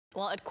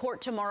Well, at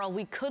court tomorrow,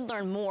 we could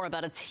learn more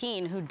about a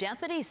teen who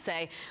deputies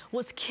say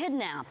was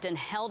kidnapped and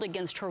held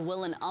against her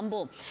will in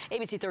Humble.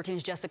 ABC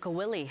 13's Jessica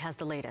Willey has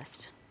the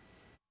latest.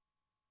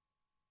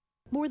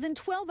 More than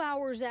 12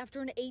 hours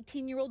after an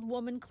 18-year-old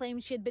woman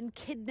claimed she had been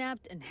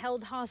kidnapped and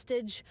held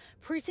hostage,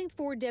 Precinct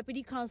 4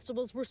 deputy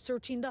constables were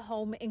searching the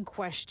home in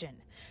question.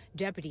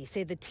 Deputies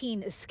say the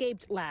teen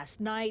escaped last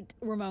night.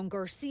 Ramon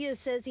Garcia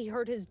says he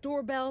heard his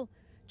doorbell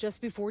just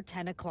before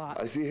 10 o'clock.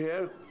 I see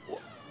her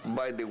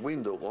by the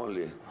window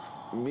only.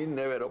 Me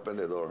never open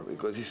the door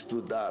because it's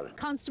too dark.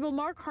 Constable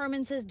Mark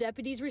Herman says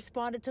deputies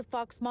responded to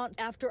Foxmont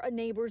after a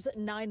neighbor's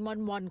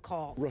 911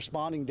 call.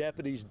 Responding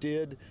deputies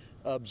did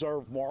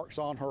observe marks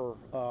on her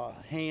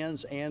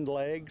hands and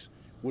legs,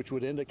 which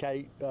would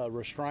indicate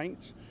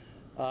restraints.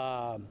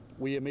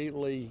 We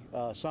immediately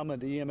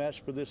summoned EMS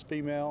for this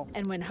female.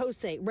 And when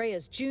Jose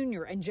Reyes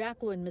Jr. and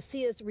Jaqueline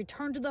Macias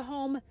returned to the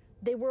home,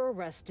 they were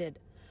arrested.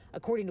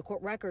 According to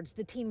court records,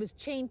 the teen was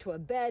chained to a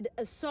bed,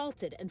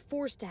 assaulted, and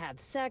forced to have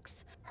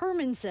sex.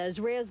 Herman says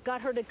Reyes got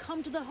her to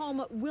come to the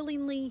home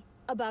willingly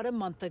about a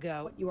month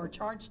ago. What you are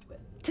charged with.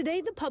 Today,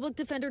 the public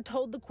defender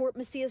told the court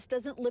Macias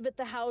doesn't live at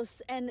the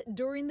house, and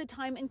during the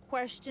time in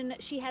question,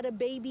 she had a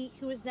baby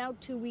who is now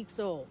 2 weeks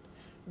old.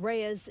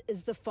 Reyes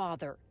is the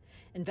father.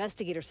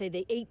 Investigators say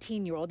the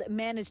 18-year-old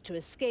managed to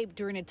escape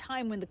during a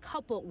time when the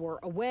couple were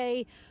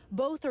away.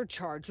 Both are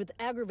charged with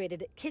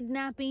aggravated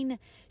kidnapping.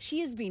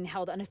 She is being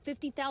held on a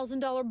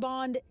 $50,000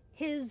 bond.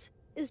 His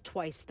is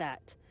twice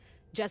that.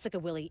 Jessica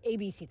Willey,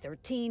 ABC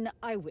 13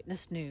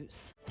 Eyewitness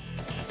News.